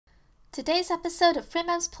Today's episode of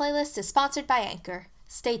Primem's Playlist is sponsored by Anchor.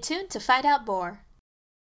 Stay tuned to find out more.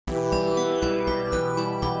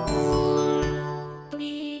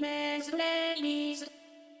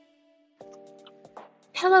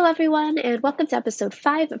 Hello everyone, and welcome to episode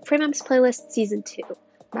 5 of Primem's Playlist Season 2.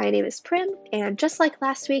 My name is Prim, and just like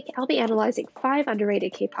last week, I'll be analyzing 5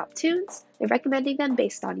 underrated K-pop tunes and recommending them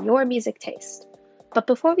based on your music taste. But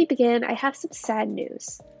before we begin, I have some sad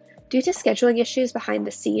news. Due to scheduling issues behind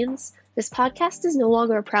the scenes, this podcast is no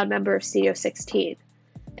longer a proud member of Studio 16.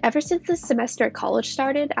 Ever since this semester at college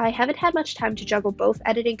started, I haven't had much time to juggle both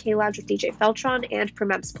editing K-Lounge with DJ Feltron and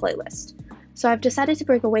Primem's Playlist. So I've decided to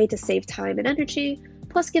break away to save time and energy,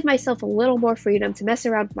 plus give myself a little more freedom to mess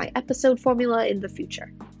around with my episode formula in the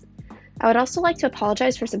future. I would also like to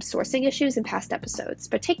apologize for some sourcing issues in past episodes,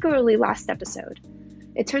 particularly last episode.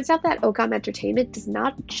 It turns out that Okam Entertainment does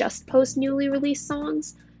not just post newly released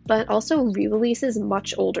songs, but also re-releases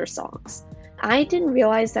much older songs. I didn't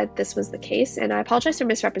realize that this was the case, and I apologize for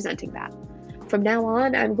misrepresenting that. From now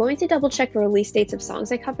on, I'm going to double-check the release dates of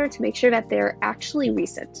songs I cover to make sure that they're actually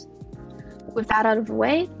recent. With that out of the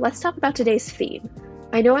way, let's talk about today's theme.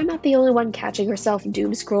 I know I'm not the only one catching herself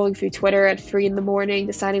doom-scrolling through Twitter at 3 in the morning,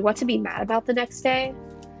 deciding what to be mad about the next day.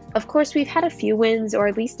 Of course, we've had a few wins, or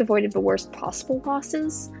at least avoided the worst possible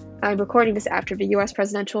losses. I'm recording this after the US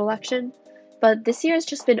presidential election. But this year has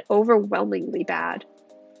just been overwhelmingly bad.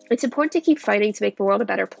 It's important to keep fighting to make the world a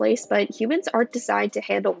better place, but humans aren't designed to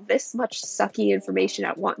handle this much sucky information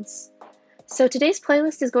at once. So today's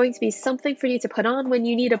playlist is going to be something for you to put on when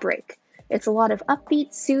you need a break. It's a lot of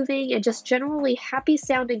upbeat, soothing, and just generally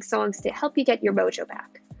happy-sounding songs to help you get your mojo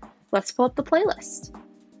back. Let's pull up the playlist.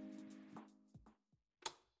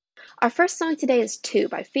 Our first song today is 2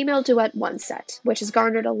 by female duet One Set, which has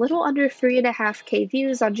garnered a little under 3.5K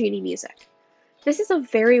views on Genie Music. This is a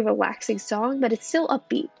very relaxing song, but it's still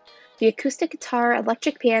upbeat. The acoustic guitar,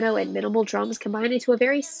 electric piano, and minimal drums combine into a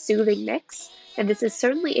very soothing mix, and this is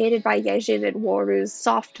certainly aided by Yejin and Waru's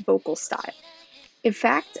soft vocal style. In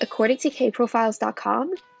fact, according to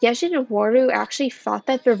kprofiles.com, Yejin and Waru actually thought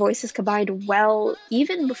that their voices combined well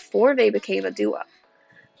even before they became a duo.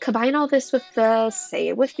 Combine all this with the, say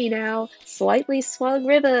it with me now, slightly swung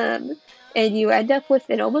rhythm, and you end up with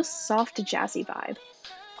an almost soft jazzy vibe.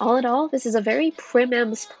 All in all, this is a very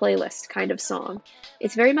Primem's Playlist kind of song.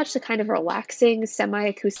 It's very much the kind of relaxing,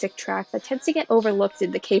 semi-acoustic track that tends to get overlooked in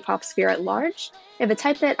the K-pop sphere at large, and the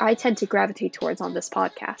type that I tend to gravitate towards on this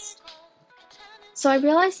podcast. So I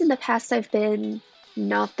realized in the past I've been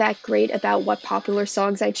not that great about what popular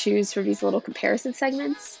songs I choose for these little comparison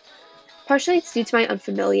segments. Partially it's due to my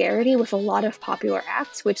unfamiliarity with a lot of popular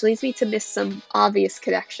acts, which leads me to miss some obvious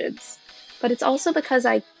connections. But it's also because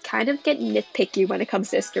I kind of get nitpicky when it comes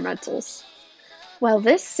to instrumentals. Well,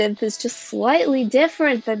 this synth is just slightly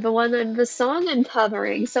different than the one in the song I'm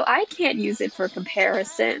covering, so I can't use it for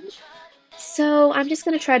comparison. So I'm just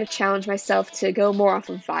going to try to challenge myself to go more off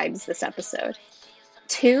of vibes this episode.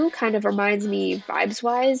 2 kind of reminds me,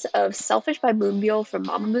 vibes-wise, of Selfish by Moonbyul from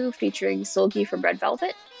Mamamoo featuring Seulgi from Red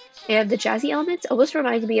Velvet, and the jazzy elements almost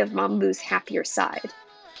remind me of Mamamoo's Happier Side.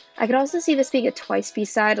 I could also see this being a Twice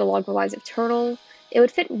B-side along the lines of Turtle. It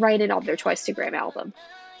wowould fit right in on their Twice2Gram album.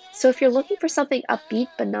 So if you're looking for something upbeat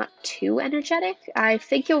but not too energetic, I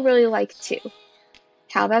think you'll really like 2.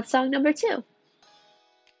 How about song number 2?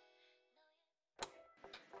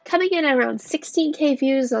 Coming in at around 16K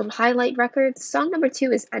views on Highlight Records, song number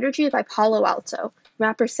 2 is Energy by Palo Alto,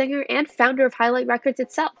 rapper, singer, and founder of Highlight Records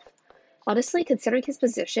itself. Honestly, considering his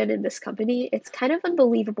position in this company, it's kind of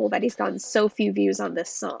unbelievable that he's gotten so few views on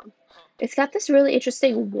this song. It's got this really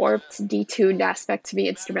interesting warped, detuned aspect to the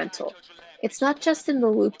instrumental. It's not just in the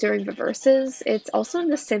loop during the verses, it's also in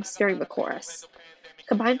the synths during the chorus.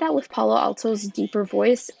 Combine that with Palo Alto's deeper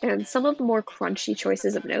voice and some of the more crunchy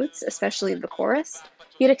choices of notes, especially in the chorus,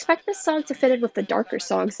 you'd expect this song to fit in with the darker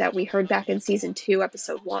songs that we heard back in Season 2,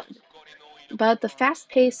 Episode 1. But the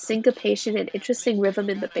fast-paced syncopation and interesting rhythm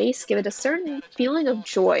in the bass give it a certain feeling of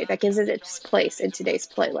joy that gives it its place in today's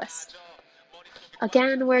playlist.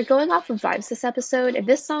 Again, we're going off of vibes this episode, and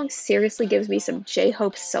this song seriously gives me some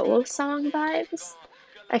J-Hope solo song vibes.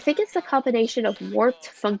 I think it's the combination of warped,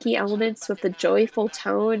 funky elements with the joyful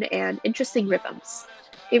tone and interesting rhythms.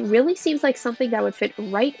 It really seems like something that would fit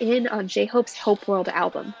right in on J-Hope's Hope World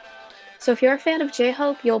album. So if you're a fan of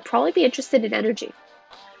J-Hope, you'll probably be interested in Energy.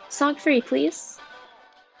 Song 3, please.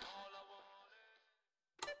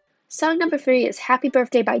 Song number 3 is Happy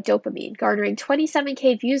Birthday by Dopamine, garnering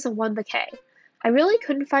 27K views and won the K. I really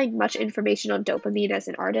couldn't find much information on Dopamine as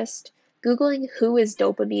an artist. Googling who is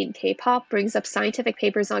Dopamine K-pop brings up scientific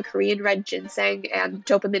papers on Korean red ginseng and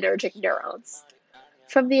dopaminergic neurons.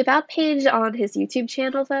 From the About page on his YouTube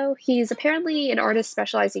channel, though, he's apparently an artist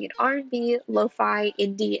specializing in R&B, lo-fi,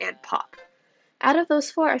 indie, and pop. Out of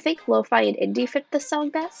those four, I think lo-fi and indie fit the song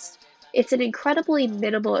best. It's an incredibly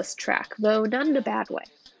minimalist track, though not in a bad way.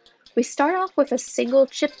 We start off with a single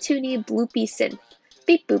chiptune bloopy synth,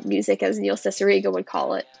 beep boop music as Neil Cicierega would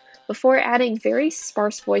call it, before adding very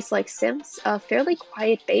sparse voice-like synths, a fairly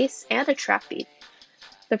quiet bass, and a trap beat.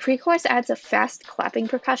 The pre-chorus adds a fast clapping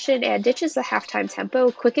percussion and ditches the halftime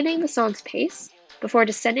tempo, quickening the song's pace, before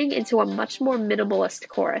descending into a much more minimalist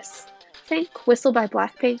chorus. Think Whistle by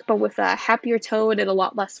Blackpink, but with a happier tone and a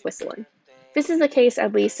lot less whistling. This is the case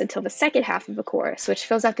at least until the second half of the chorus, which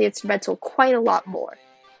fills out the instrumental quite a lot more.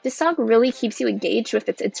 This song really keeps you engaged with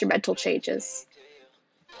its instrumental changes.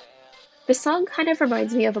 The song kind of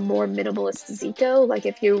reminds me of a more minimalist Zico, like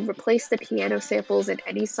if you replace the piano samples in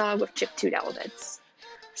any song with chiptune elements.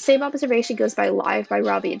 Same observation goes by Live by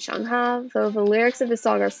Robbie and Chungha, though the lyrics of the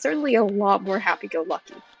song are certainly a lot more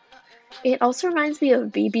happy-go-lucky. It also reminds me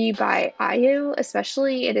of BB by IU,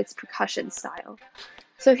 especially in its percussion style.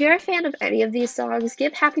 So if you're a fan of any of these songs,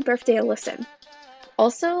 give Happy Birthday a listen.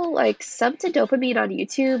 Also, sub to Dopamine on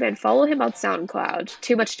YouTube and follow him on SoundCloud,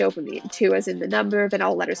 Too Much Dopamine, 2 as in the number, then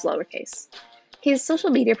all letters lowercase. His social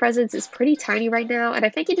media presence is pretty tiny right now, and I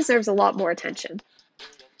think he deserves a lot more attention.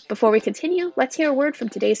 Before we continue, let's hear a word from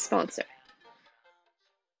today's sponsor.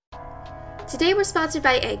 Today we're sponsored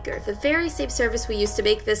by Anchor, the very same service we use to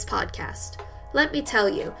make this podcast. Let me tell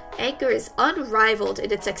you, Anchor is unrivaled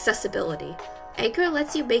in its accessibility. Anchor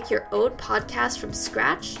lets you make your own podcast from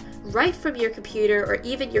scratch, right from your computer or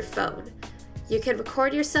even your phone. You can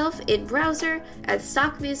record yourself in browser, add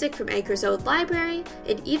stock music from Anchor's own library,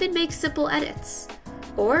 and even make simple edits.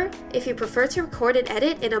 Or, if you prefer to record and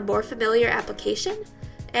edit in a more familiar application,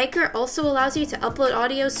 Anchor also allows you to upload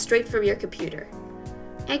audio straight from your computer.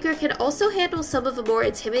 Anchor can also handle some of the more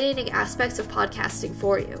intimidating aspects of podcasting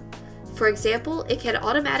for you. For example, it can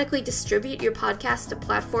automatically distribute your podcast to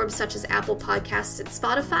platforms such as Apple Podcasts and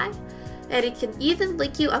Spotify, and it can even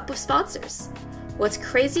link you up with sponsors. What's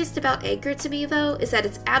craziest about Anchor to me, though, is that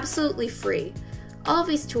it's absolutely free. All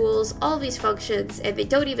these tools, all these functions, and they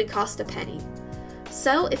don't even cost a penny.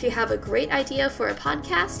 So, if you have a great idea for a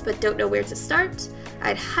podcast but don't know where to start,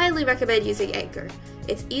 I'd highly recommend using Anchor.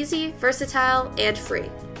 It's easy, versatile, and free.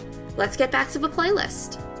 Let's get back to the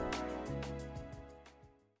playlist.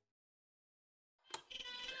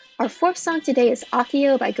 Our fourth song today is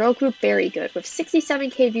Akio by girl group Very Good, with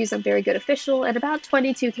 67k views on Very Good Official and about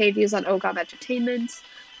 22k views on Ogam Entertainment.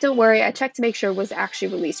 Don't worry, I checked to make sure it was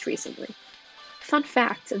actually released recently. Fun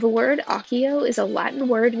fact, the word Akio is a Latin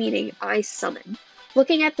word meaning I summon.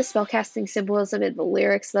 Looking at the spellcasting symbolism in the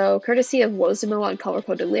lyrics, though, courtesy of Wozumo on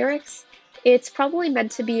color-coded lyrics, it's probably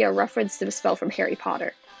meant to be a reference to the spell from Harry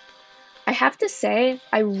Potter. I have to say,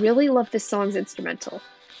 I really love this song's instrumental.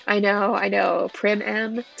 I know, Prim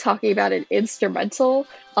M talking about an instrumental,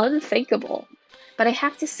 unthinkable. But I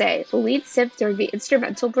have to say, the lead synth during the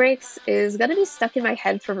instrumental breaks is gonna be stuck in my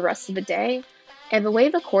head for the rest of the day, and the way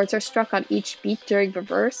the chords are struck on each beat during the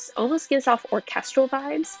verse almost gives off orchestral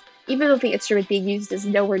vibes, even though the instrument being used is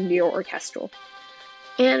nowhere near orchestral.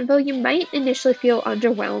 And though you might initially feel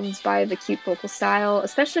underwhelmed by the cute vocal style,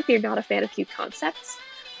 especially if you're not a fan of cute concepts,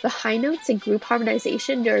 the high notes and group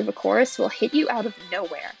harmonization during the chorus will hit you out of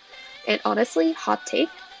nowhere. And honestly, hot take,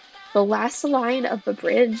 the last line of the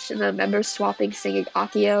bridge, and the members swapping singing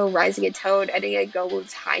Akio, rising in tone, ending at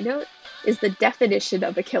Gowon's high note, is the definition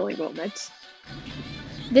of a killing moment.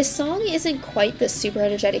 This song isn't quite the super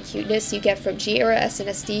energetic cuteness you get from G-era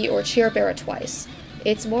SNSD or Cheer Up Era Twice.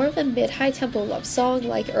 It's more of a mid-high tempo love song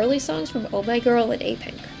like early songs from Oh My Girl and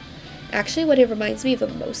A-Pink. Actually, what it reminds me the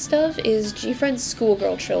most of is G-Friend's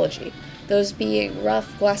Schoolgirl trilogy, those being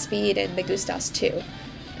Rough, Glass Bead, and Me Gustas 2,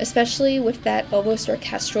 especially with that almost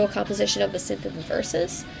orchestral composition of the synth in the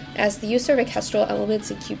verses, as the use of orchestral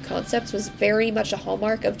elements and cute concepts was very much a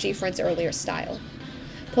hallmark of G-Friend's earlier style.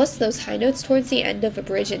 Plus, those high notes towards the end of the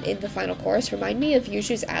bridge and in the final chorus remind me of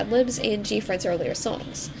Yuju's ad-libs in G-Friend's earlier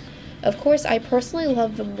songs. Of course, I personally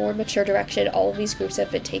love the more mature direction all of these groups have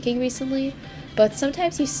been taking recently, but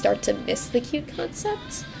sometimes you start to miss the cute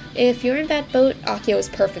concept. If you're in that boat, Akio is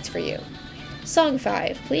perfect for you. Song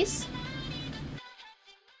 5, please.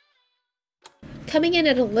 Coming in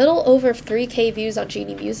at a little over 3k views on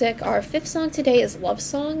Genie Music, our fifth song today is Love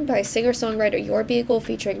Song by singer-songwriter Your Beagle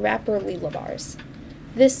featuring rapper Lila Bars.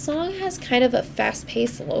 This song has kind of a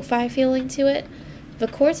fast-paced lo-fi feeling to it. The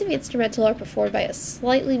chords of the instrumental are performed by a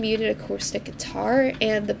slightly muted acoustic guitar,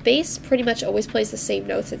 and the bass pretty much always plays the same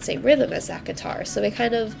notes and same rhythm as that guitar, so they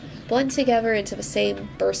kind of blend together into the same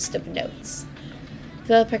burst of notes.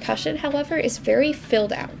 The percussion, however, is very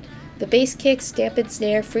filled out. The bass kicks, dampened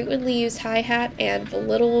snare, frequently used hi-hat, and the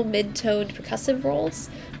little mid-toned percussive rolls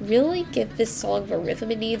really give this song the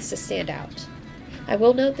rhythm it needs to stand out. I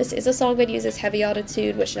will note this is a song that uses heavy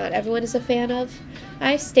autotune, which not everyone is a fan of.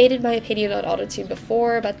 I've stated my opinion on autotune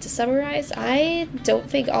before, but to summarize, I don't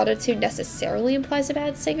think autotune necessarily implies a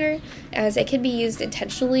bad singer, as it can be used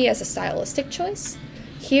intentionally as a stylistic choice.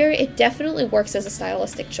 Here, it definitely works as a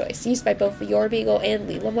stylistic choice, used by both the Yorbeagle and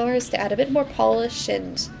Lila Mars to add a bit more polish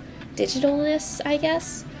and digitalness, I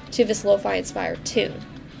guess, to this lo-fi inspired tune.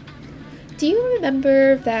 Do you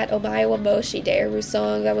remember that Omae wa Moshi Dearu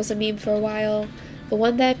song that was a meme for a while? The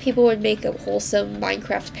one that people would make a wholesome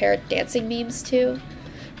Minecraft parrot dancing memes to?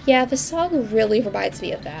 Yeah, the song really reminds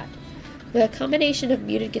me of that. The combination of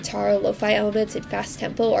muted guitar, lo-fi elements, and fast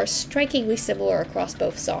tempo are strikingly similar across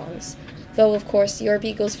both songs, though of course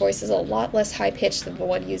Yorbeagle's voice is a lot less high-pitched than the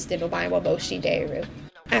one used in Omae wa Moshi Dearu.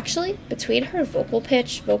 Actually, between her vocal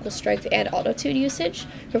pitch, vocal strength, and autotune usage,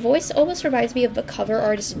 her voice almost reminds me of the cover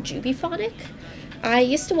artist Jubiphonic. I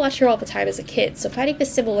used to watch her all the time as a kid, so finding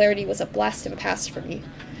this similarity was a blast of the past for me.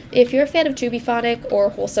 If you're a fan of Jubiphonic or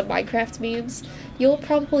wholesome Minecraft memes, you'll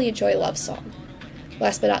probably enjoy Love Song.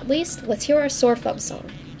 Last but not least, let's hear our sore thumb song.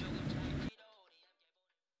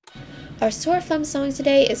 Our sore thumb song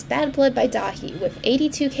today is Bad Blood by Dahi, with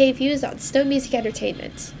 82k views on Stone Music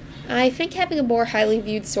Entertainment. I think having a more highly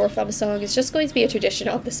viewed sore thumb song is just going to be a tradition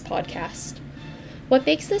on this podcast. What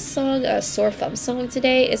makes this song a sore thumb song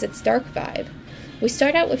today is its dark vibe. We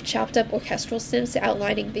start out with chopped up orchestral synths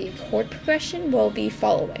outlining the chord progression we'll be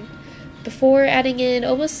following, before adding in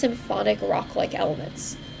almost symphonic rock-like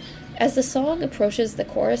elements. As the song approaches the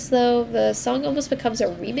chorus, though, the song almost becomes a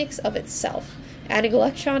remix of itself, adding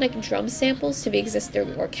electronic drum samples to the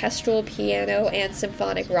existing orchestral, piano, and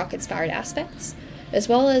symphonic rock-inspired aspects, as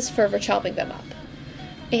well as further chopping them up.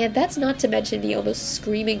 And that's not to mention the almost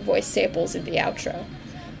screaming voice samples in the outro.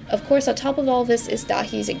 Of course, on top of all this is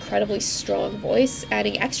Dahi's incredibly strong voice,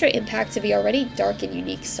 adding extra impact to the already dark and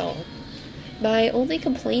unique song. My only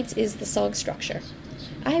complaint is the song structure.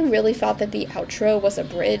 I really thought that the outro was a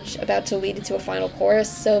bridge about to lead into a final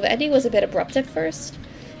chorus, so the ending was a bit abrupt at first.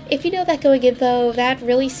 If you know that going in, though, that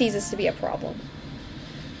really ceases to be a problem.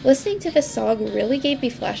 Listening to this song really gave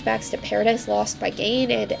me flashbacks to Paradise Lost by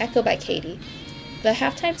Gain and Echo by Katie. The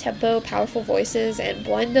halftime tempo, powerful voices, and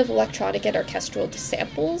blend of electronic and orchestral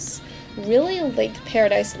samples really link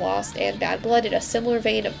Paradise Lost and Bad Blood in a similar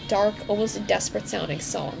vein of dark, almost desperate-sounding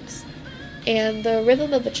songs. And the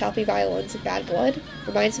rhythm of the choppy violins in Bad Blood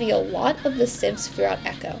reminds me a lot of the synths throughout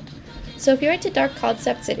Echo. So if you're into dark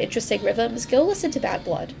concepts and interesting rhythms, go listen to Bad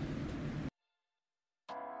Blood.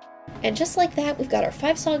 And just like that, we've got our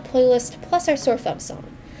 5-song playlist plus our sore thumb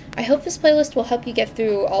song. I hope this playlist will help you get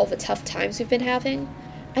through all the tough times we've been having.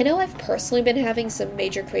 I know I've personally been having some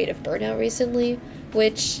major creative burnout recently,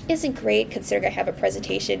 which isn't great considering I have a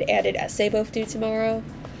presentation and an essay both due tomorrow.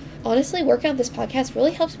 Honestly, working on this podcast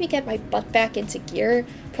really helps me get my butt back into gear,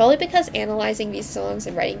 probably because analyzing these songs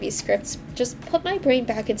and writing these scripts just put my brain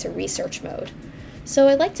back into research mode. So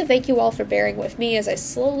I'd like to thank you all for bearing with me as I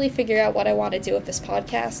slowly figure out what I want to do with this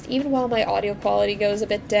podcast, even while my audio quality goes a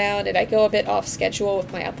bit down and I go a bit off schedule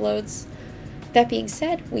with my uploads. That being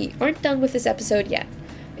said, we aren't done with this episode yet.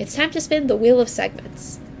 It's time to spin the wheel of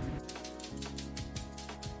segments.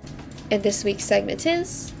 And this week's segment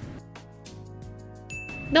is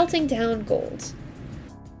Melting Down Gold.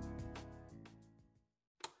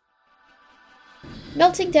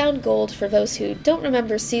 Melting Down Gold, for those who don't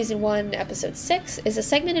remember Season 1, Episode 6, is a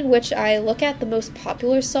segment in which I look at the most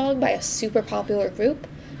popular song by a super popular group,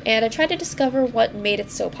 and I try to discover what made it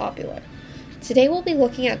so popular. Today we'll be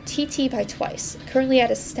looking at TT by Twice, currently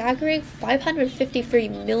at a staggering 553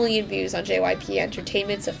 million views on JYP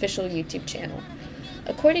Entertainment's official YouTube channel.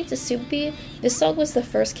 According to Soompi, this song was the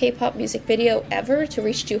first K-pop music video ever to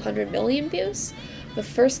reach 200 million views, the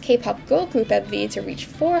first K-pop girl group MV to reach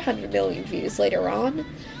 400 million views later on,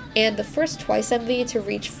 and the first Twice MV to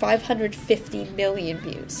reach 550 million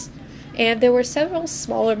views. And there were several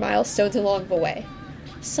smaller milestones along the way.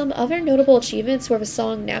 Some other notable achievements were the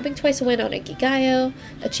song nabbing twice a win on Inkigayo,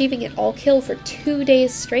 achieving an all-kill for 2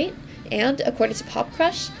 days straight, and, according to Pop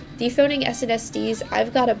Crush, dethroning SNSD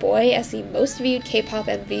I've Got a Boy as the most viewed K-pop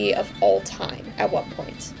MV of all time at one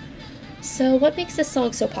point. So what makes this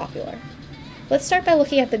song so popular? Let's start by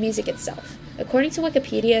looking at the music itself. According to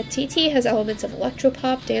Wikipedia, TT has elements of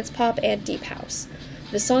electropop, dance pop, and deep house.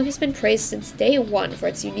 The song has been praised since day one for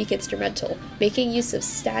its unique instrumental, making use of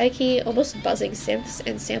staticky, almost buzzing synths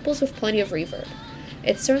and samples with plenty of reverb.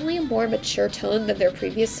 It's certainly a more mature tone than their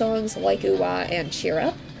previous songs like Ooh-Wah and Cheer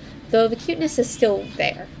Up, though the cuteness is still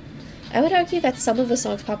there. I would argue that some of the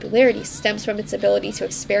song's popularity stems from its ability to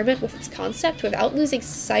experiment with its concept without losing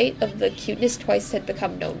sight of the cuteness Twice had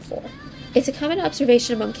become known for. It's a common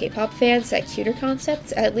observation among K-pop fans that cuter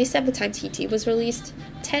concepts, at least at the time TT was released,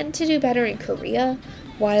 tend to do better in Korea,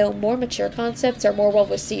 while more mature concepts are more well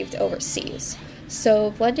received overseas.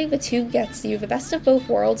 So blending the two gets you the best of both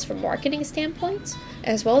worlds from marketing standpoints,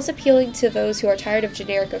 as well as appealing to those who are tired of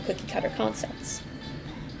generic or cookie-cutter concepts.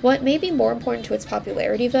 What may be more important to its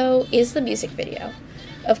popularity, though, is the music video.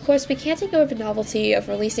 Of course, we can't ignore the novelty of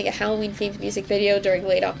releasing a Halloween-themed music video during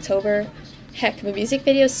late October. Heck, the music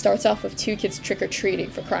video starts off with two kids trick-or-treating,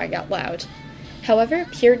 for crying out loud. However,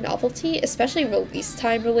 pure novelty, especially release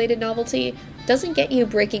time-related novelty, doesn't get you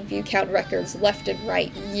breaking view count records left and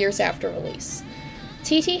right years after release.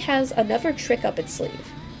 TT has another trick up its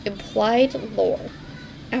sleeve: implied lore.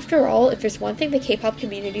 After all, if there's one thing the K-pop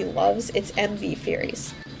community loves, it's MV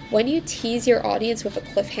theories. When you tease your audience with a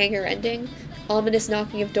cliffhanger ending, ominous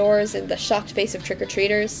knocking of doors, and the shocked face of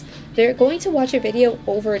trick-or-treaters, they're going to watch your video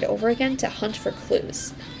over and over again to hunt for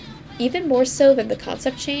clues. Even more so than the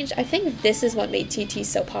concept change, I think this is what made TT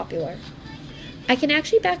so popular. I can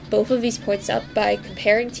actually back both of these points up by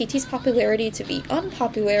comparing TT's popularity to the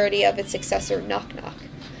unpopularity of its successor, Knock Knock.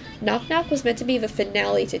 Knock Knock was meant to be the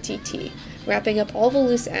finale to TT, wrapping up all the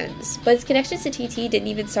loose ends, but its connections to TT didn't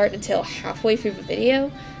even start until halfway through the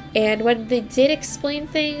video, and when they did explain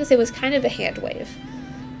things, it was kind of a hand wave.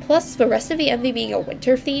 Plus, the rest of the MV being a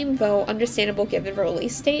winter theme, though understandable given the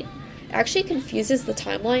release date, actually confuses the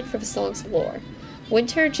timeline for the song's lore.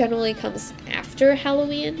 Winter generally comes after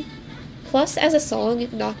Halloween. Plus, as a song,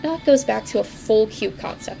 Knock Knock goes back to a full cute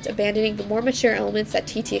concept, abandoning the more mature elements that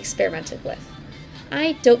TT experimented with.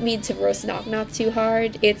 I don't mean to roast Knock Knock too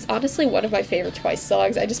hard, it's honestly one of my favorite Twice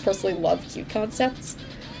songs, I just personally love cute concepts.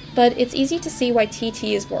 But it's easy to see why TT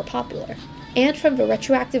is more popular. And from the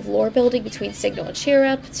retroactive lore building between Signal and Cheer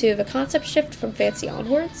Up to the concept shift from Fancy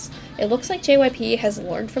onwards, it looks like JYP has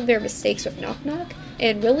learned from their mistakes with Knock Knock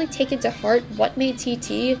and really taken to heart what made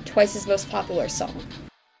TT Twice's most popular song.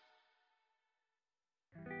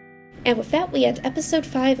 And with that, we end episode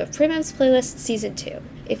 5 of Prim's Playlist Season 2.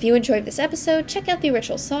 If you enjoyed this episode, check out the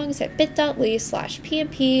original songs at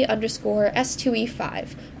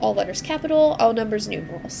bit.ly/PMP_S2E5, all letters capital, all numbers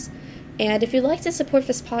numerals. And if you'd like to support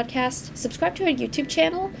this podcast, subscribe to our YouTube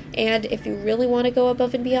channel, and if you really want to go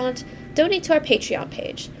above and beyond, donate to our Patreon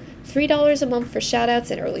page. $3 a month for shoutouts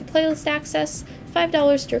and early playlist access,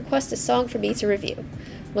 $5 to request a song for me to review.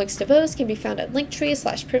 Links to those can be found at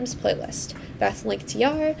linktree/Prim's Playlist. That's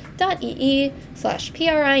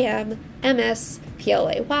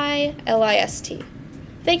linktr.ee/PRIMMSPLAYLIST.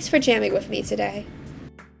 Thanks for jamming with me today.